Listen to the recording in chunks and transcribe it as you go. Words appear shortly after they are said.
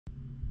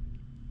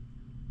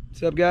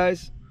What's up,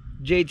 guys?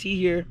 JT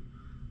here.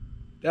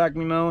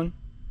 ACME Mowing.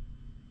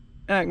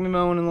 ACME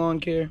Mowing and Lawn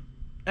Care.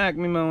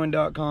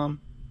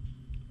 ACMEMowing.com.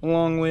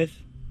 Along with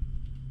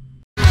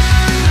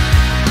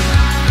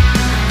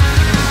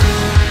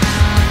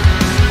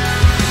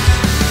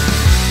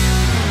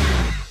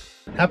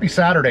happy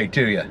Saturday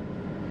to you.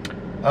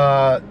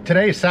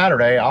 Today's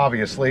Saturday,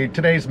 obviously.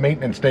 Today's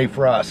maintenance day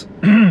for us.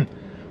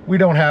 We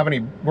don't have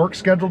any work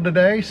scheduled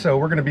today, so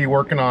we're going to be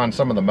working on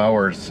some of the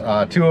mowers.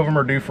 Two of them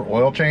are due for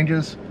oil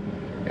changes,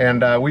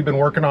 and we've been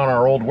working on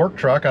our old work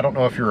truck. I don't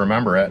know if you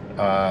remember it.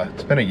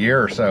 It's been a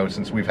year or so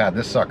since we've had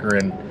this sucker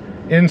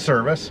in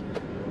service,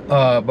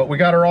 but we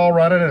got her all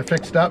running and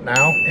fixed up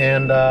now,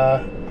 and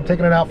I'm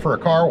taking it out for a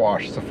car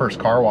wash. It's the first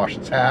car wash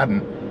it's had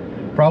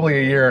in probably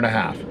a year and a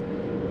half.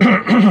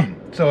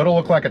 So it'll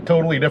look like a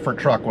totally different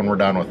truck when we're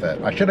done with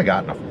it. I should have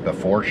gotten a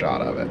before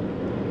shot of it.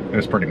 It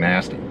was pretty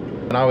nasty.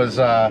 And I was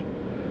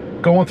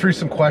going through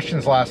some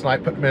questions last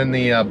night, putting them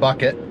in the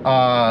bucket.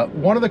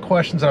 One of the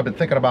questions that I've been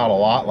thinking about a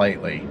lot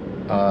lately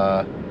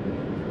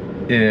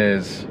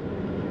is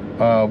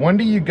when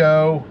do you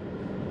go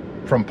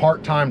from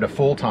part-time to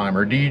full-time,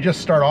 or do you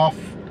just start off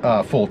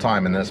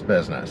full-time in this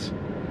business?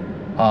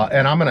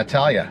 And I'm gonna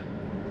tell you,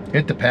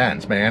 it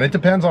depends, man. It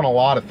depends on a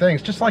lot of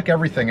things, just like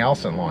everything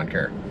else in lawn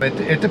care.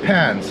 It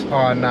depends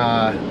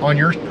on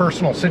your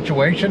personal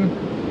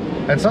situation,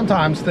 and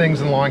sometimes things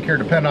in lawn care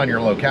depend on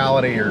your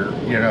locality or,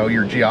 you know,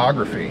 your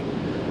geography.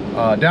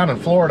 Down in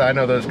Florida, I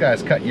know those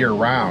guys cut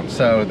year-round,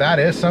 so that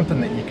is something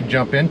that you can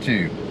jump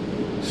into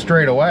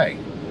straight away.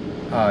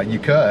 You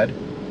could,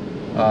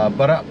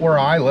 but where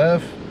I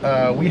live,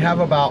 we have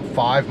about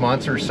 5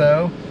 months or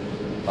so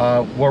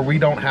where we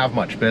don't have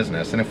much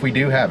business, and if we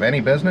do have any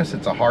business,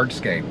 it's a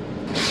hardscape.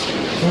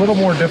 It's a little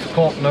more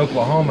difficult in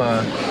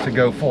Oklahoma to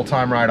go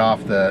full-time right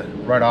off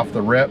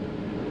the rip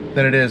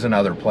than it is in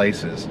other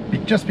places,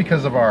 just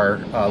because of our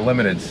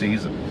limited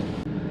season.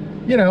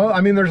 You know,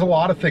 I mean, there's a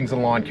lot of things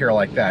in lawn care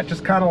like that.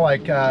 Just kind of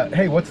like,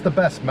 hey, what's the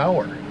best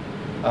mower?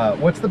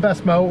 What's the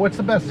best mower? What's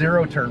the best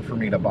zero turn for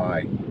me to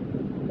buy?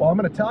 Well, I'm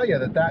going to tell you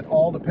that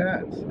all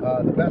depends.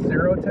 The best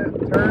zero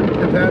turn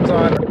depends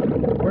on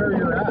where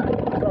you're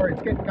at. Sorry,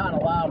 it's getting kind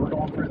of loud. We're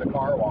going through the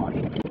car wash.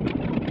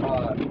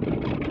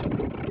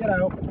 You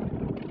know,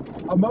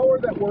 a mower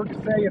that works,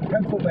 say, in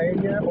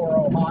Pennsylvania or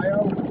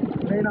Ohio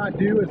may not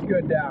do as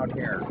good down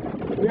here.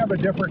 We have a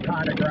different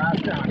kind of grass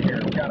down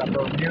here. We got a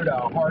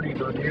Bermuda, a hardy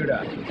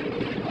Bermuda.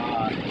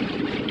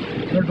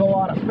 There's a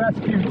lot of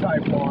fescue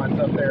type lawns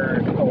up there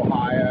in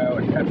Ohio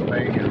and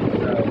Pennsylvania,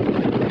 so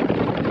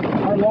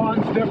our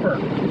lawns differ.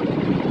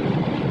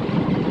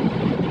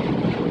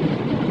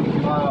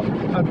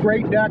 A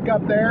great deck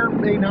up there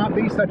may not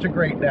be such a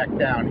great deck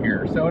down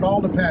here, so it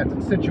all depends.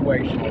 It's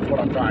situational is what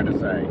I'm trying to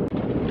say.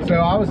 So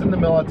I was in the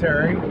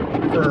military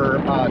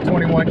for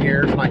 21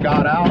 years, and I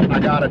got out and I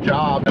got a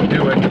job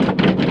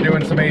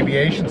doing some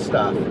aviation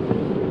stuff,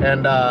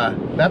 and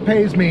that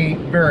pays me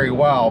very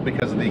well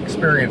because of the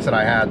experience that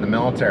I had in the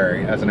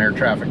military as an air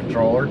traffic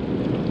controller.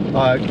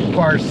 It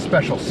requires a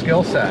special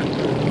skill set.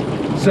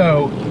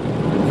 So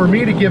for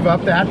me to give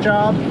up that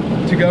job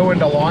to go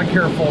into lawn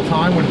care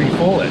full-time would be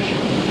foolish.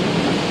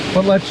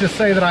 But let's just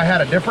say that I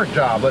had a different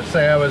job. Let's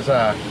say I was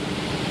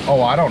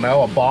oh, I don't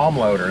know, a bomb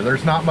loader.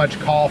 There's not much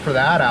call for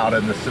that out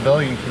in the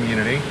civilian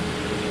community.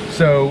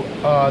 So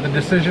the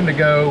decision to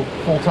go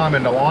full-time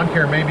into lawn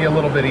care may be a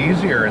little bit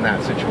easier in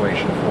that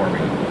situation for me.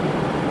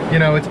 You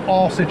know, it's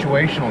all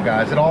situational,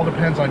 guys. It all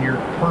depends on your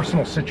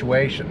personal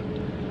situation.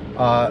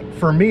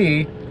 For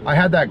me, I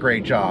had that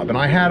great job, and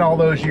I had all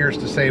those years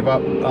to save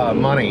up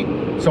money,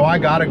 so I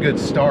got a good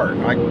start.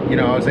 I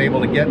was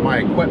able to get my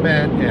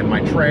equipment and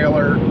my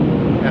trailer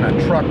and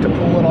a truck to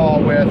pull it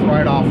all with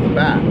right off the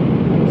bat.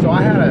 So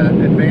I had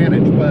an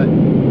advantage, but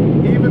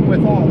even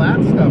with all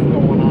that stuff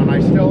going on, I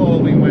still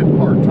only went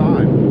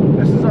part-time.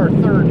 This is our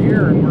third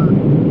year, and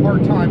we're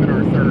part-time in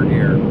our third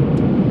year.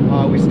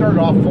 We started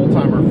off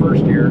full-time our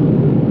first year,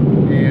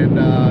 and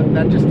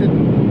that just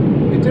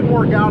didn't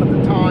work out at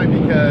the time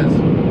because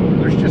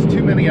there's just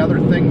too many other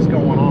things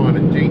going on,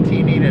 and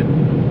JT needed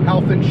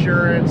health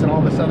insurance and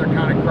all this other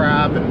kind of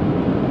crap,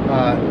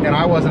 and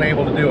I wasn't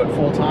able to do it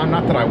full-time.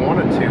 Not that I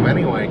wanted to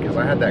anyway, because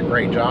I had that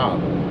great job.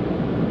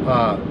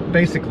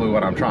 Basically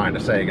what I'm trying to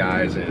say,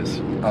 guys, is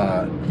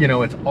you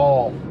know, it's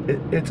all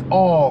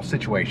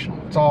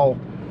situational. It's all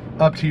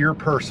up to your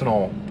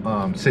personal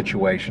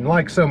situation,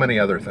 like so many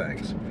other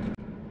things.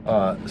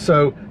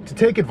 So to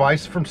take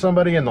advice from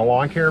somebody in the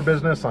lawn care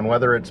business on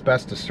whether it's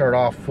best to start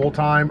off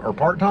full-time or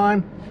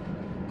part-time,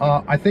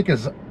 I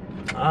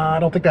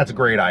don't think that's a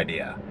great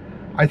idea.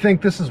 I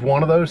think this is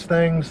one of those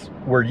things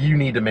where you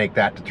need to make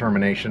that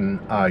determination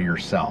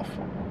yourself.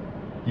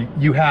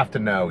 You have to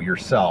know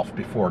yourself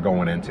before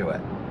going into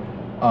it.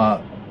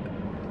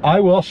 I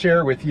will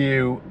share with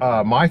you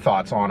my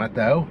thoughts on it,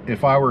 though.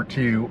 If I were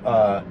to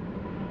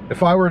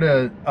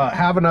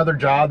have another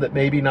job that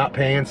maybe not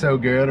paying so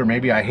good, or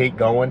maybe I hate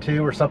going to,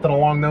 or something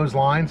along those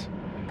lines,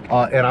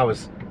 and I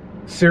was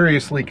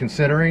seriously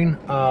considering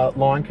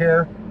lawn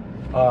care,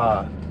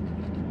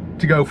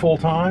 to go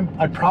full-time,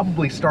 I'd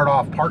probably start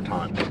off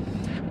part-time.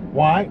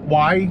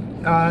 Why?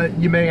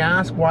 You may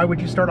ask, why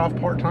would you start off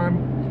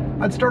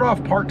part-time? I'd start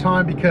off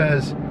part-time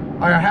because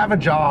I have a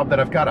job that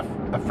I've got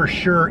a for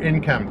sure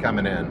income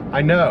coming in.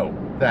 I know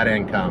that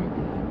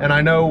income, and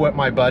I know what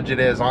my budget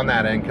is on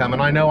that income,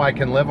 and I know I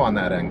can live on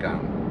that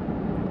income.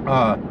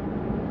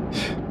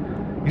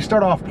 You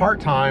start off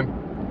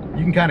part-time,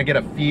 you can kind of get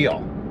a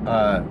feel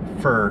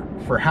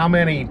for how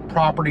many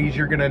properties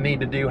you're going to need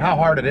to do, how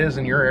hard it is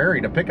in your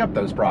area to pick up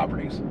those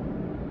properties.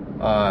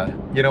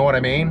 You know what I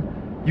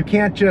mean? You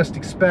can't just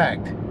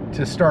expect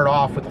to start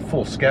off with a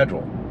full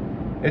schedule.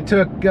 It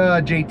took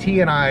JT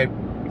and I,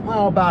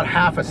 well, about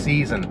half a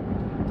season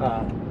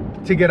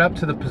to get up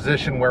to the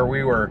position where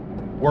we were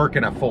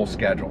working a full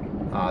schedule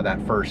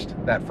that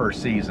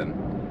first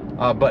season.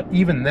 But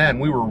even then,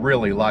 we were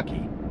really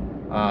lucky.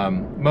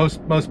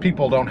 Most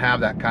people don't have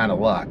that kind of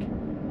luck.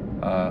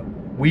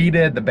 We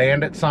did the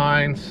bandit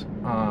signs.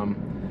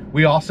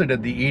 We also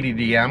did the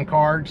EDDM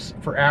cards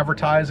for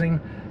advertising.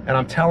 And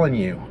I'm telling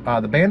you,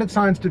 the bandit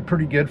signs did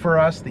pretty good for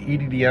us. The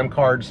EDDM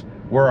cards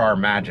were our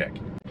magic.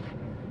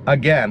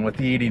 Again, with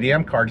the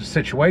EDDM cards, it's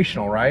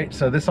situational, right?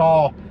 So this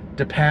all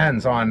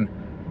depends on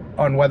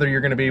whether you're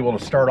going to be able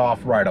to start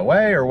off right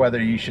away or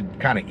whether you should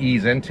kind of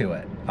ease into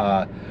it.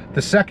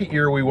 The second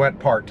year we went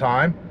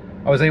part-time,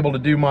 I was able to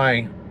do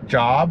my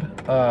job.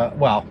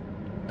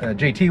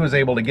 JT was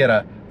able to get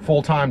a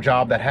full-time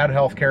job that had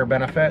healthcare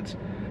benefits,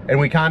 and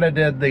we kind of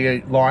did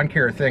the lawn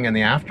care thing in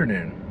the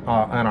afternoon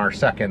on our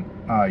second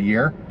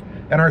year.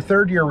 And our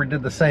third year we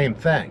did the same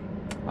thing.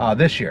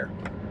 This year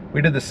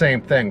we did the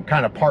same thing,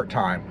 kind of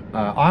part-time.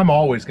 I'm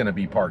always going to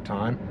be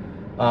part-time.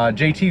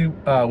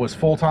 JT was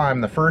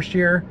full-time the first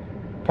year,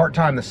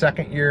 part-time the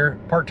second year,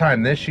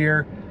 part-time this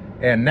year,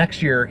 and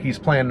next year he's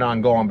planning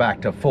on going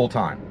back to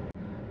full-time.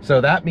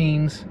 So that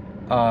means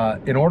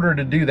in order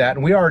to do that,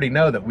 and we already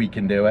know that we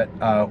can do it,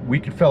 we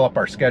can fill up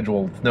our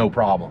schedule with no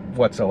problem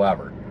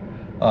whatsoever.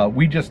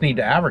 We just need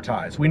to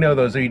advertise. We know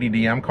those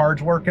EDDM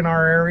cards work in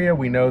our area.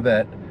 We know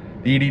that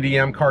the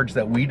EDDM cards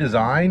that we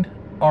designed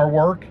are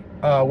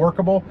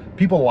workable.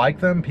 People like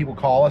them. People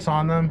call us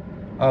on them.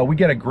 We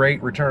get a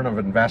great return of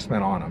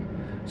investment on them.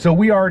 So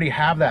we already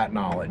have that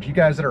knowledge. You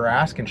guys that are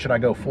asking, should I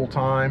go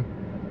full-time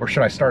or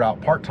should I start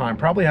out part-time,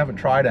 probably haven't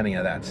tried any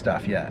of that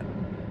stuff yet.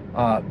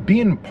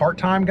 Being a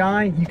part-time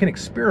guy, you can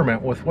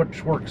experiment with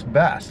what works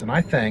best. And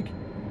I think,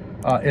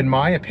 in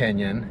my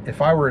opinion,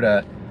 if I were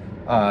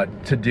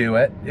to do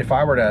it, if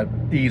I were to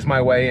ease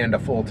my way into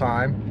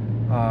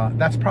full-time,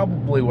 that's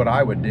probably what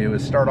I would do,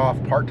 is start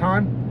off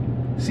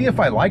part-time, see if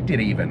I liked it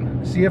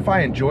even, see if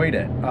I enjoyed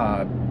it,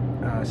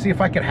 see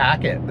if I could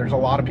hack it. There's a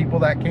lot of people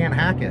that can't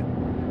hack it.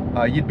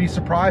 You'd be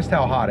surprised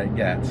how hot it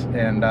gets,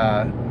 and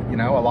you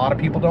know, a lot of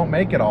people don't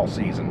make it all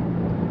season.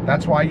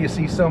 That's why you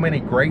see so many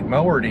great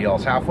mower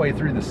deals halfway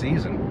through the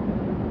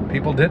season.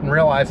 People didn't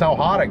realize how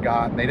hot it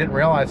got, and they didn't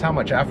realize how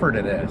much effort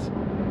it is.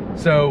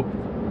 So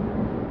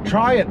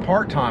try it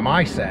part-time,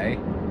 I say.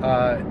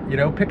 You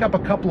know, pick up a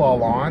couple of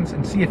lawns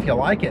and see if you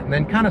like it, and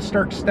then kind of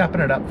start stepping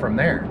it up from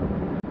there.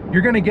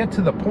 You're going to get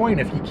to the point,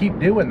 if you keep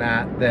doing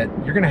that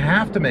you're going to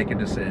have to make a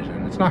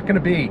decision. It's not going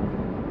to be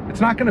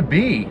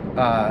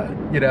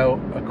you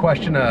know, a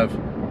question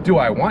of, do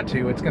I want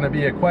to? It's going to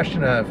be a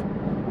question of,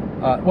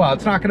 well,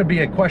 it's not going to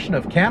be a question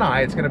of can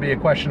I, it's going to be a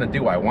question of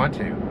do I want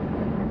to?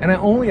 And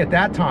only at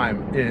that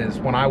time is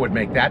when I would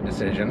make that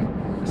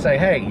decision. Say,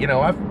 hey, you know,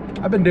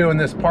 I've been doing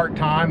this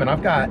part-time, and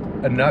I've got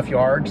enough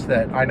yards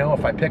that I know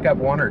if I pick up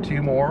one or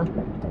two more,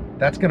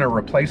 that's going to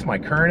replace my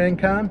current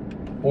income,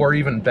 or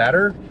even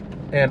better,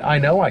 and I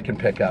know I can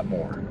pick up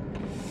more.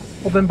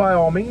 Well, then by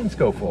all means,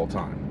 go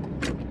full-time.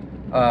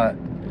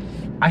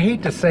 I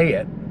hate to say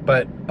it,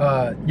 but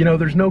you know,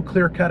 there's no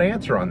clear-cut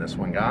answer on this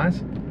one,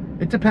 guys.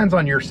 It depends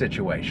on your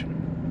situation.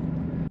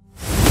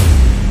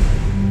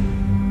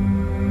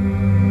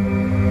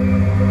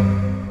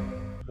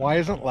 Why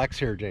isn't Lex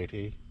here,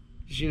 JT?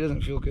 She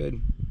doesn't feel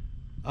good.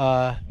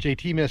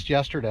 JT missed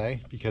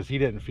yesterday because he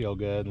didn't feel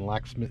good, and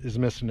Lex is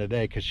missing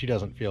today because she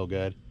doesn't feel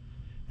good.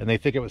 And they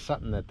think it was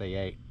something that they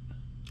ate.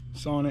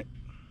 Saw it.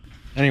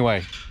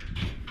 Anyway,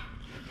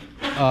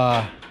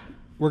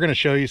 we're going to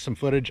show you some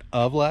footage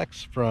of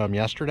Lex from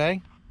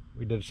yesterday.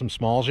 We did some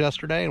smalls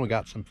yesterday, and we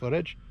got some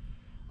footage.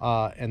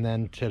 And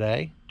then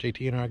today,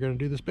 JT and I are going to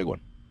do this big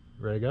one.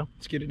 Ready to go?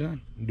 Let's get it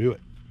done. Do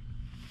it.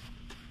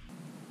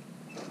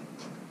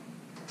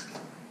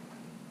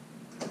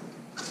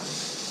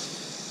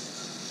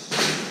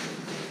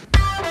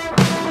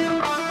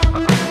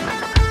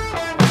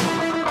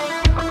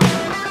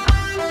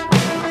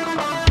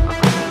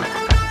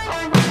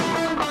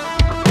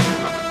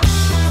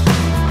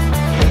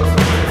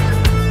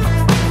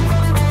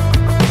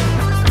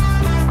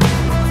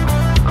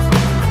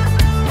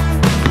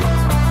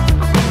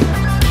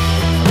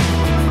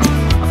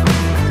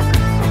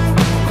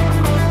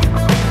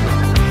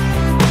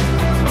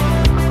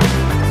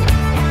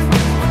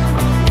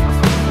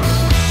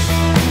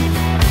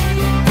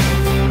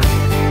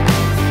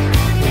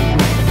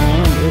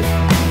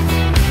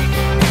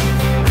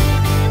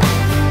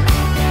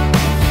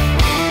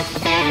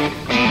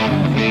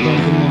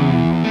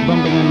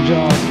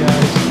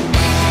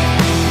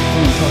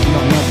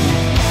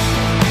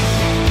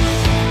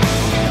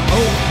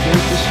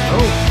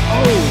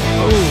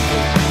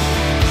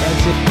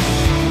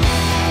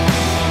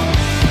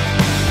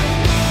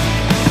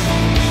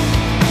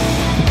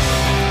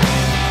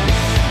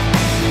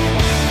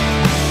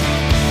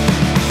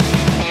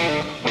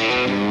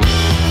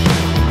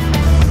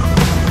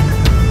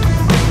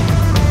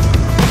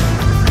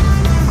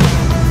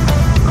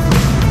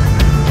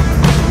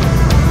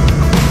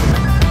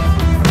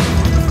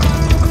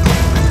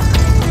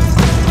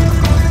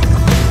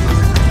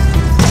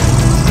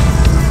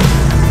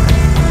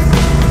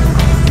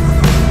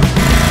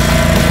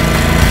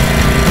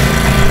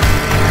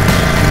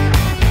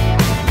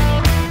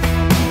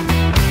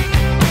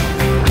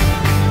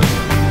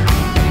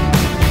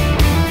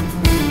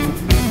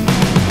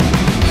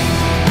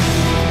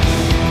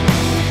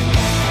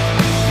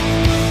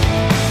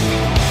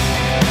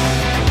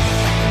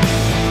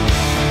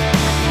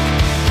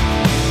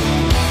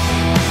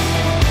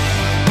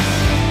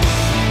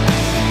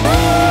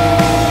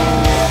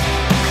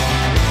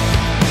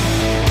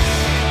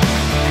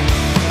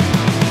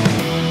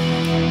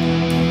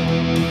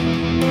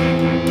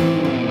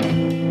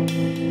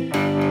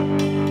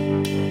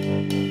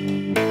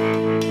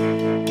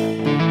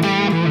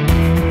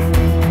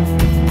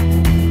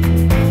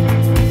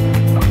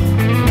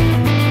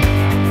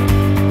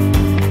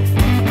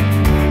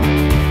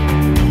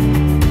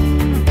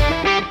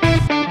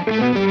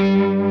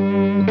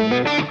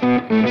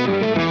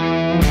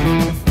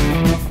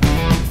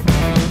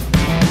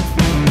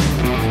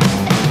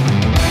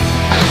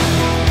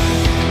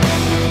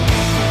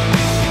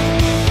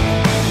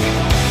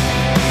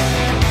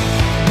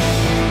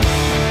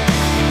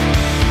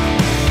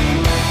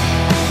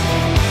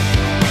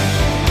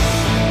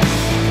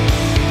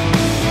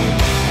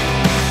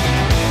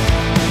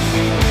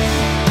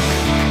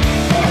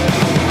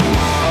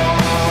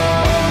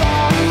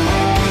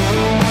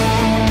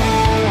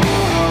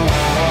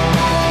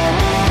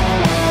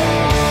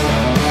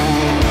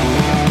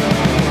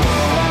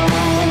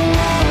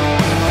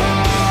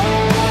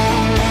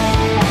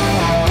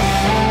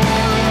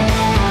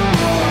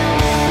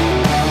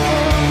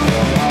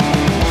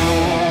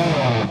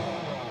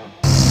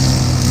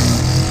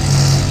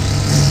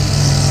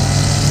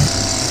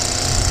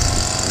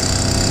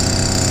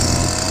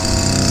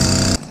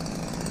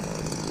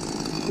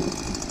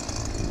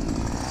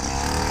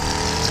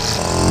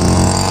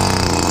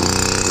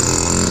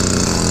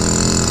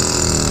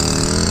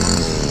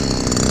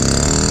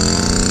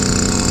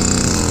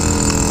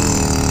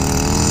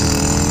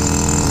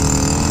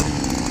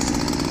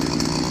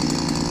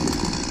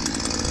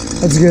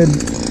 That's good.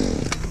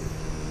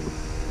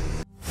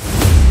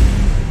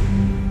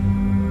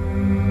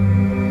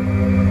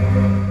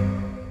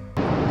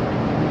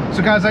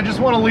 So guys, I just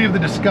want to leave the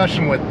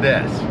discussion with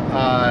this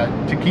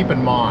to keep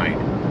in mind.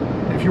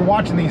 If you're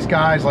watching these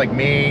guys like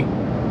me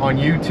on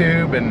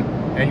YouTube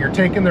and you're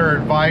taking their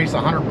advice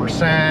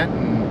 100%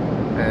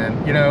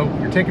 and you know,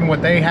 you're taking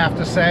what they have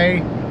to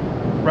say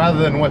rather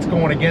than what's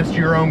going against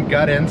your own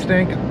gut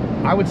instinct,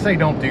 I would say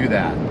don't do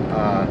that.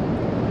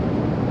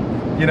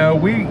 You know,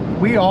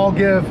 we all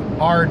give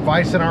our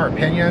advice and our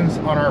opinions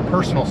on our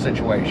personal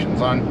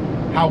situations, on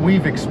how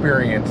we've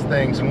experienced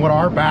things and what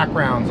our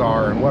backgrounds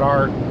are and what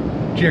our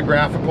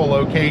geographical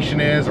location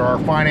is or our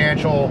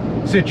financial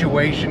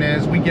situation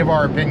is. We give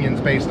our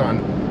opinions based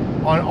on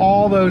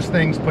all those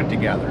things put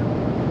together.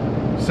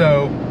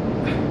 So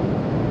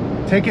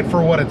take it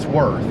for what it's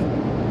worth.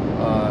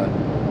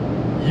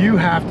 You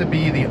have to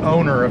be the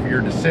owner of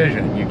your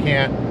decision. You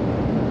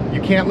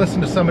can't listen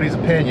to somebody's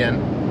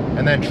opinion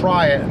and then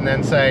try it and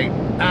then say,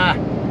 I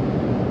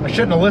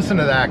shouldn't have listened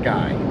to that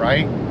guy,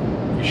 right?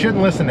 You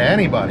shouldn't listen to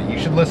anybody. You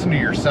should listen to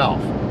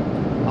yourself.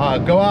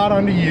 Go out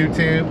onto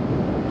YouTube,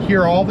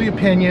 hear all the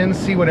opinions,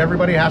 see what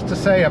everybody has to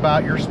say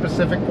about your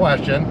specific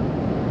question.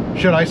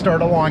 Should I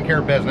start a lawn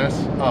care business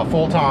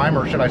full-time,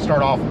 or should I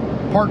start off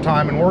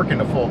part-time and work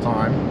into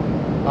full-time?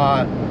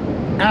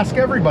 Ask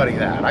everybody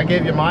that. I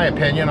gave you my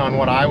opinion on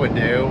what I would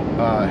do,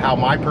 how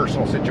my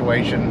personal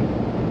situation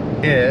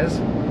is,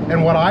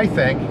 and what I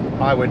think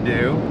I would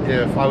do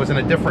if I was in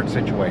a different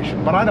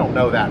situation. But I don't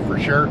know that for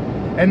sure,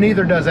 and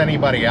neither does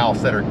anybody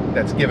else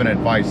that's giving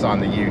advice on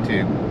the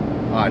YouTube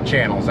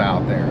channels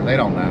out there. They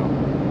don't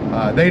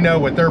know. They know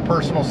what their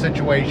personal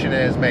situation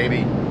is,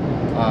 maybe.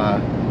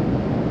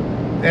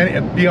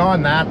 And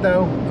beyond that,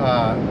 though,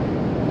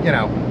 you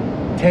know,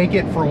 take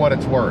it for what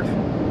it's worth.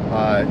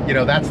 You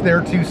know, that's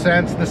their 2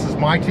 cents. This is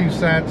my 2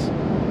 cents.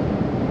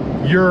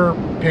 Your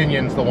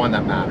opinion's the one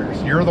that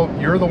matters. You're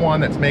the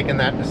one that's making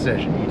that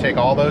decision. You take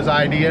all those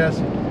ideas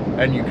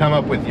and you come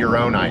up with your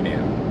own idea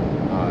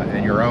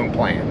and your own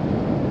plan.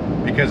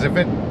 Because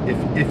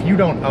if you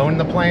don't own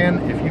the plan,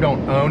 if you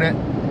don't own it,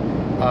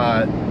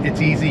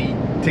 it's easy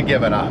to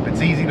give it up.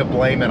 It's easy to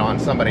blame it on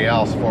somebody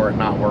else for it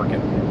not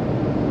working.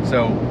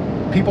 So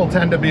people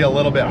tend to be a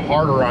little bit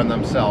harder on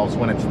themselves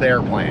when it's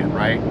their plan,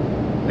 right?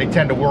 They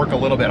tend to work a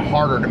little bit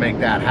harder to make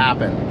that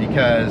happen,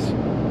 because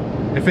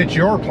if it's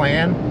your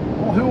plan,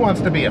 well, who wants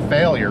to be a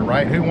failure,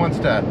 right? Who wants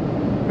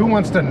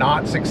to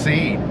not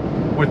succeed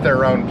with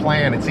their own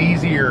plan? It's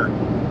easier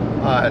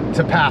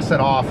to pass it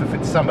off if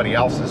it's somebody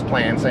else's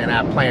plan, saying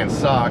that plan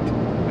sucked,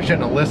 I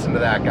shouldn't have listened to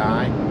that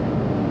guy.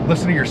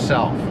 Listen to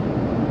yourself,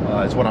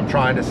 is what I'm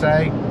trying to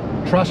say.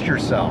 Trust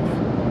yourself.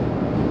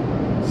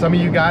 Some of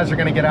you guys are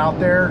going to get out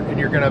there and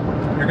you're going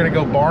to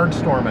go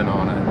barnstorming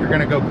on it. You're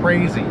going to go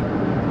crazy.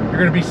 You're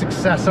going to be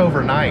success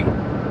overnight.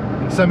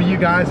 And some of you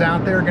guys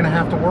out there are going to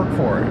have to work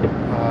for it.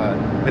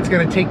 It's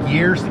going to take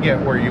years to get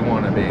where you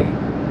want to be.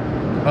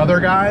 Other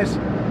guys,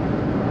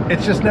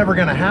 it's just never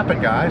going to happen,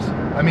 guys.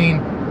 I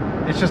mean,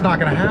 it's just not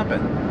going to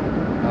happen.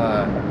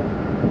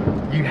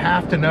 You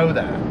have to know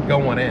that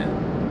going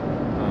in.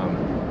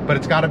 But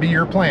it's got to be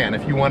your plan.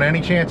 If you want any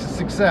chance of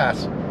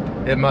success,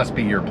 it must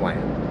be your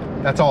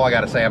plan. That's all I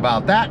got to say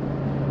about that.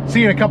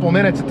 See you in a couple of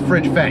minutes at the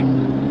fridge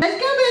thing. Let's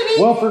go,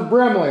 baby. Wilford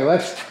Brimley,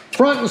 let's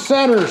front and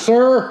center,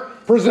 sir.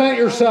 Present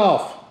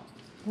yourself.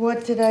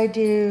 What did I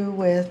do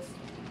with...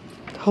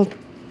 Hold.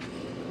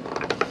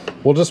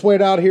 We'll just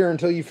wait out here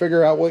until you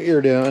figure out what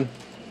you're doing.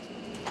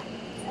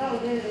 Oh,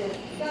 there it is.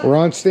 Go. We're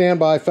on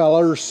standby,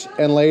 fellers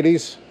and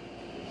ladies.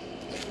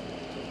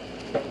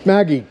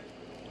 Maggie,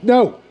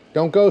 no,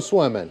 don't go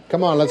swimming.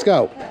 Come on, let's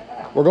go.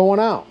 We're going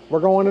out.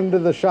 We're going into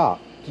the shop.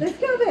 Let's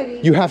go,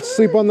 baby. You have to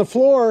sleep on the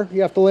floor.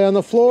 You have to lay on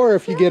the floor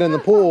if you get in the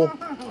pool.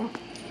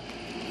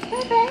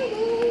 The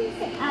babies.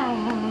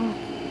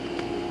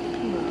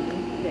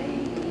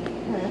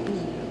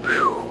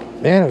 Oh.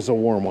 Man, it was a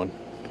warm one.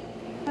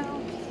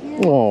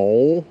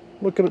 Oh,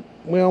 look at it.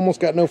 We almost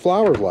got no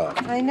flowers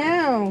left. I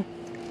know.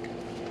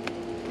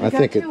 I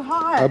think too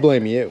hot. I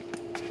blame you.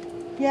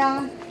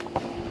 Yeah.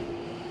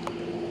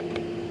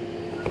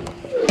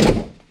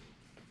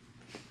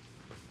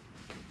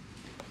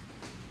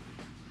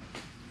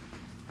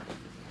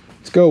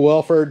 Let's go,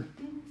 Wilford,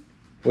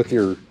 with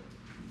your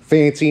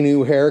fancy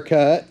new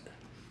haircut.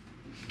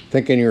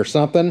 Thinking you're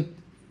something?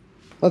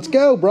 Let's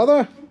go,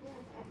 brother.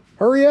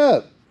 Hurry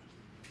up.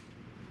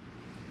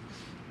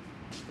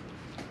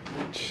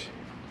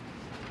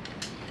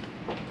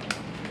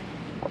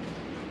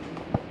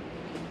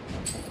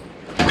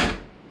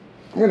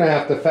 I'm gonna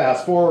have to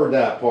fast forward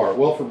that part.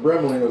 Wilford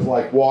Brimley was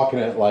like walking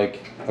at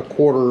like a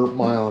quarter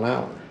mile an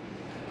hour.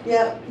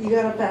 Yep, you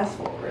gotta fast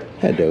forward.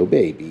 Hello,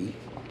 baby.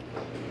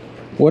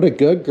 What a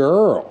good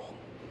girl.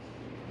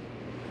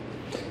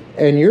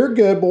 And you're a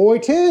good boy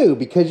too,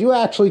 because you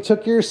actually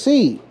took your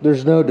seat.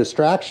 There's no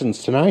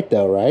distractions tonight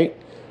though, right?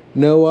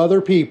 No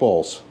other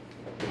peoples.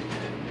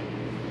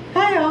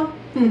 Hi, y'all.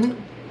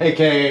 Hey,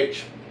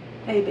 KH.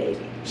 Hey,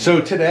 baby. So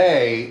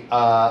today,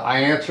 I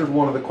answered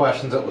one of the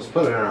questions that was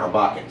put in our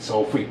bucket.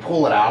 So if we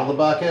pull it out of the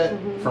bucket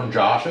from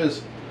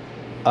Josh's,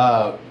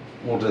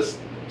 we'll just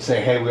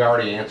say, hey, we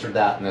already answered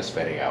that in this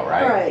video,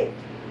 right? Right.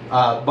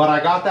 But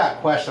I got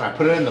that question, I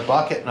put it in the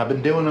bucket, and I've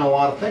been doing a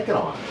lot of thinking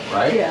on it,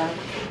 right? Yeah.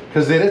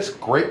 Because it is a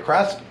great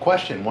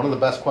question, one of the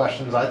best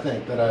questions I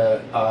think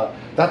that,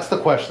 that's the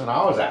question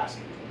I was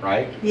asking,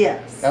 right?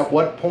 Yes. At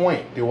what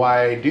point do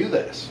I do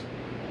this?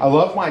 I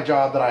love my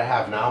job that I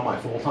have now, my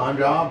full-time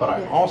job, but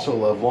I also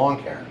love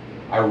lawn care.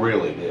 I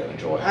really do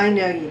enjoy it. I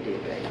know you do,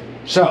 baby.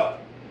 So,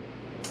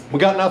 we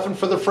got nothing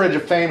for the Fridge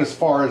of Fame as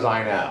far as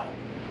I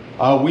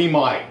know. We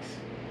might.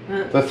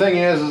 The thing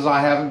is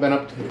I haven't been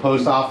up to the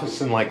post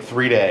office in like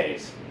 3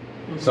 days.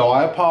 So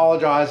I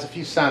apologize if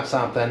you sent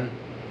something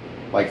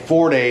like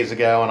 4 days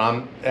ago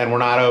and we're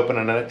not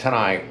opening it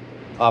tonight.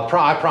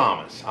 I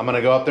promise. I'm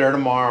gonna go up there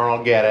tomorrow and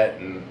I'll get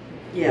it, and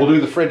we'll do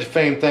the Fridge of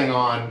Fame thing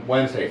on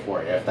Wednesday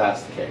for you if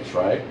that's the case,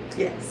 right?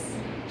 Yes.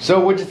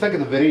 So what'd you think of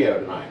the video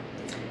tonight?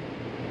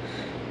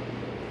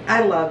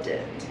 I loved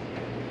it.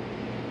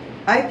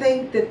 I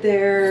think that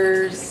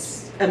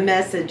there's a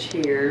message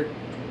here.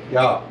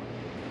 Yeah.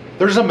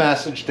 There's a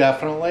message,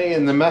 definitely,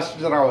 and the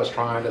message that I was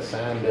trying to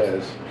send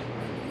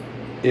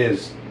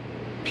is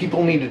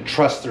people need to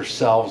trust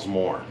themselves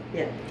more.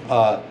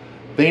 Yeah.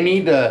 They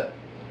need to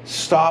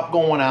stop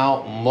going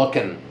out and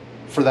looking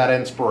for that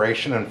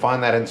inspiration and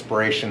find that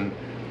inspiration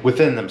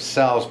within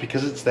themselves,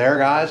 because it's there,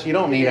 guys. You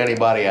don't need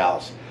anybody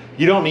else.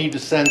 You don't need to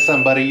send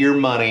somebody your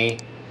money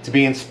to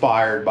be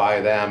inspired by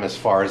them as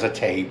far as a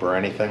tape or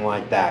anything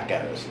like that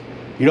goes.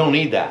 You don't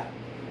need that.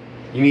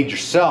 You need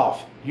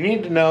yourself. You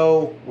need to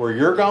know where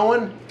you're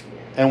going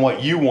and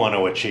what you want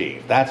to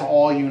achieve. That's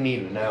all you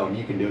need to know, and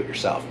you can do it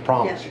yourself. I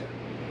promise you.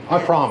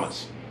 I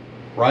promise.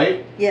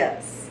 Right?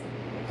 Yes.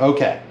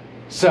 Okay.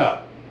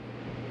 So,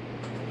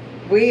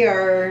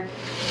 we're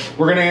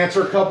going to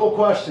answer a couple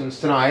questions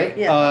tonight.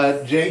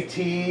 Yes.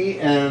 JT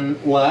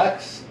and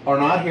Lex are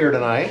not here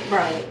tonight.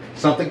 Right.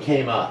 Something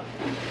came up,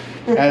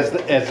 as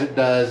it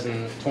does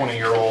in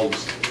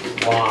 20-year-olds'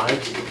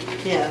 lives.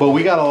 Yeah. But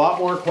we got a lot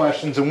more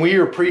questions, and we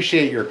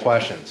appreciate your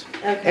questions.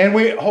 Okay.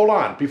 And hold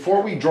on,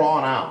 before we draw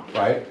it out,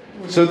 right?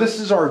 So this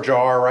is our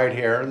jar right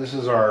here. This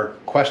is our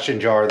question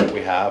jar that we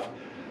have.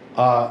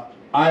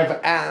 I've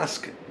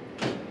asked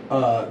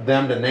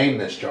them to name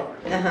this jar.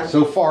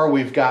 So far,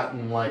 we've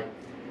gotten like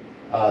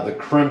the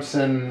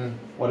Crimson,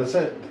 what is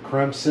it? The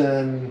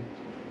Crimson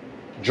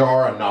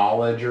Jar of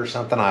Knowledge or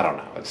something. I don't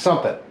know. It's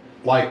something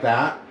like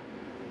that.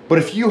 But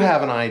if you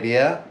have an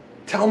idea,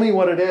 tell me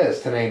what it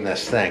is to name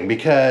this thing,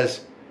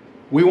 because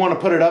we want to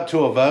put it up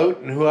to a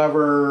vote, and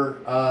whoever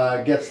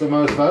gets the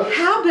most votes.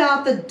 How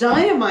about the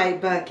dynamite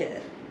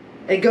bucket?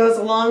 It goes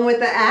along with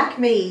the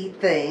Acme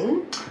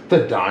thing.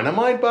 The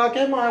dynamite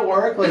bucket might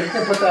work. Like, you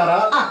can put that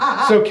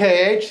up. So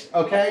KH,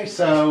 okay,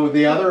 so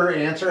the other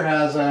answer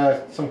has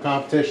some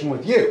competition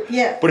with you.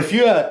 Yeah. But if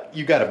you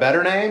got a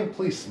better name,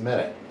 please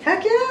submit it.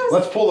 Heck yes.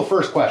 Let's pull the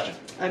first question.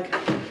 Okay.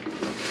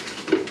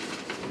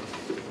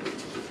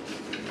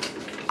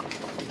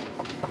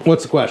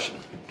 What's the question?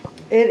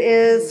 It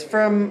is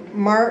from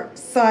Mark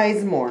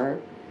Sizemore.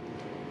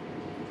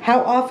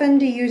 How often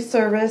do you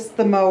service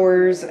the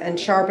mowers and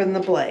sharpen the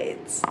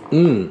blades?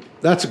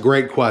 That's a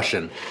great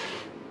question.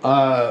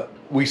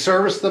 We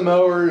service the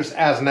mowers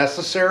as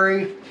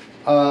necessary.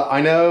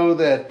 I know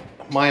that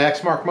my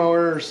Exmark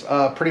mowers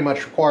pretty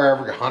much require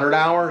every 100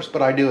 hours,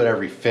 but I do it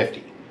every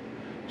 50.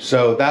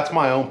 So that's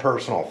my own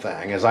personal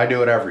thing, is I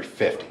do it every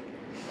 50.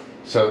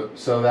 So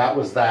that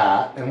was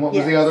that. And what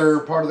was the other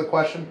part of the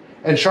question?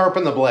 And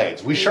sharpen the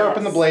blades. We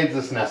sharpen the blades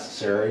as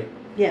necessary.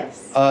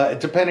 Yes.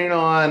 Depending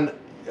on,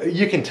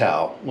 you can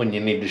tell when you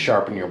need to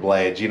sharpen your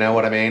blades, you know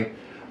what I mean?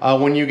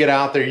 When you get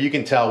out there, you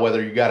can tell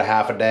whether you got a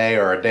half a day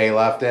or a day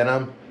left in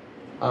them.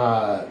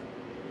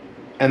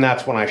 And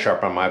that's when I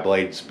sharpen my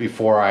blades.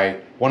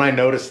 When I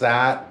notice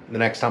that, the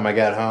next time I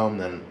get home,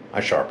 then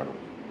I sharpen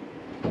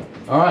them.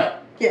 All right.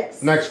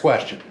 Yes. Next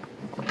question.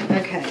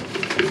 Okay.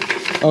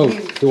 Oh,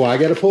 do I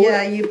get to pull it?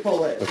 Yeah, you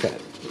pull it. Okay.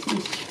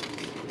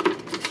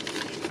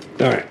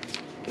 All right.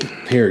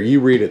 Here,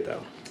 you read it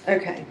though.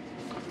 Okay.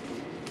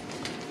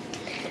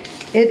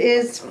 It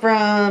is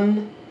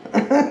from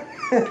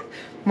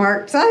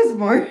Mark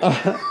Sizemore.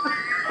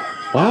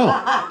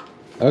 Wow.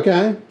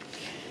 Okay.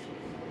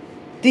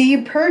 Do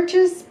you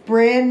purchase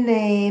brand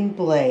name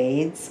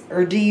blades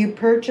or do you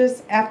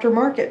purchase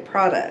aftermarket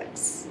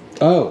products?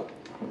 Oh,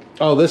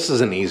 this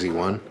is an easy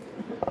one.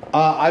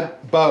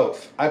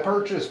 Both. I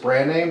purchase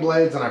brand name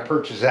blades and I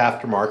purchase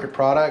aftermarket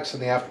products,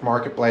 and the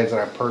aftermarket blades that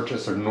I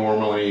purchase are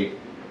normally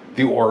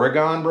the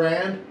Oregon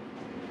brand.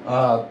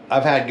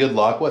 I've had good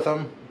luck with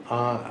them.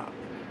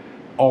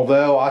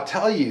 Although I'll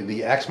tell you,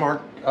 the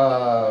Exmark,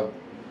 the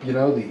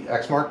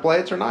Exmark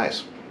blades are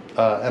nice.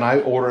 And I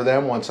order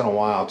them once in a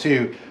while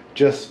too,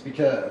 just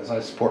because I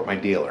support my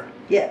dealer.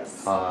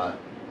 Yes. And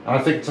I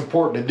think it's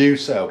important to do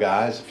so,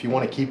 guys. If you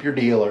want to keep your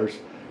dealers,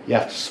 you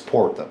have to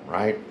support them,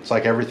 right? It's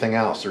like everything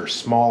else. They're a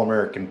small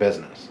American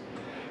business.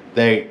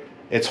 They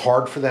it's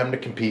hard for them to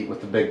compete with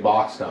the big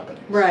box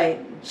companies. Right.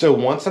 So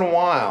once in a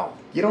while,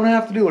 you don't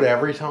have to do it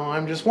every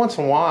time, just once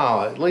in a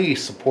while, at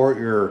least support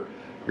your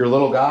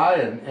little guy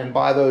and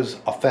buy those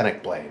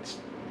authentic blades.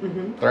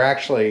 Mm-hmm. They're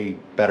actually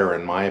better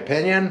in my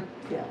opinion.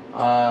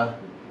 Yeah.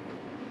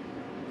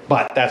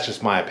 But that's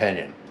just my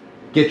opinion.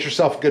 Get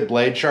yourself a good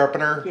blade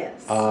sharpener.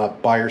 Yes.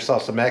 Buy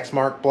yourself some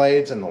Exmark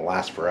blades and they'll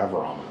last forever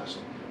almost.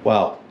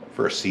 Well,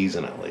 for a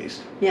season at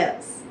least.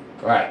 Yes.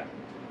 Right.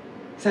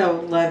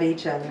 So love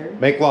each other.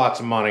 Make lots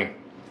of money.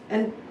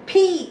 And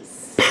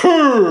peace.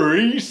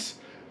 Peace.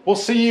 We'll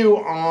see you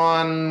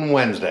on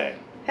Wednesday.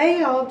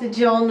 Hey y'all, did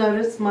y'all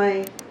notice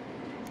my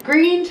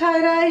green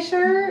tie-dye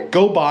shirt?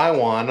 Go buy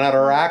one at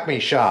our Acme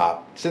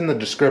shop. It's in the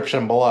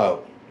description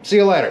below. See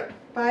you later.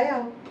 Bye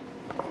y'all.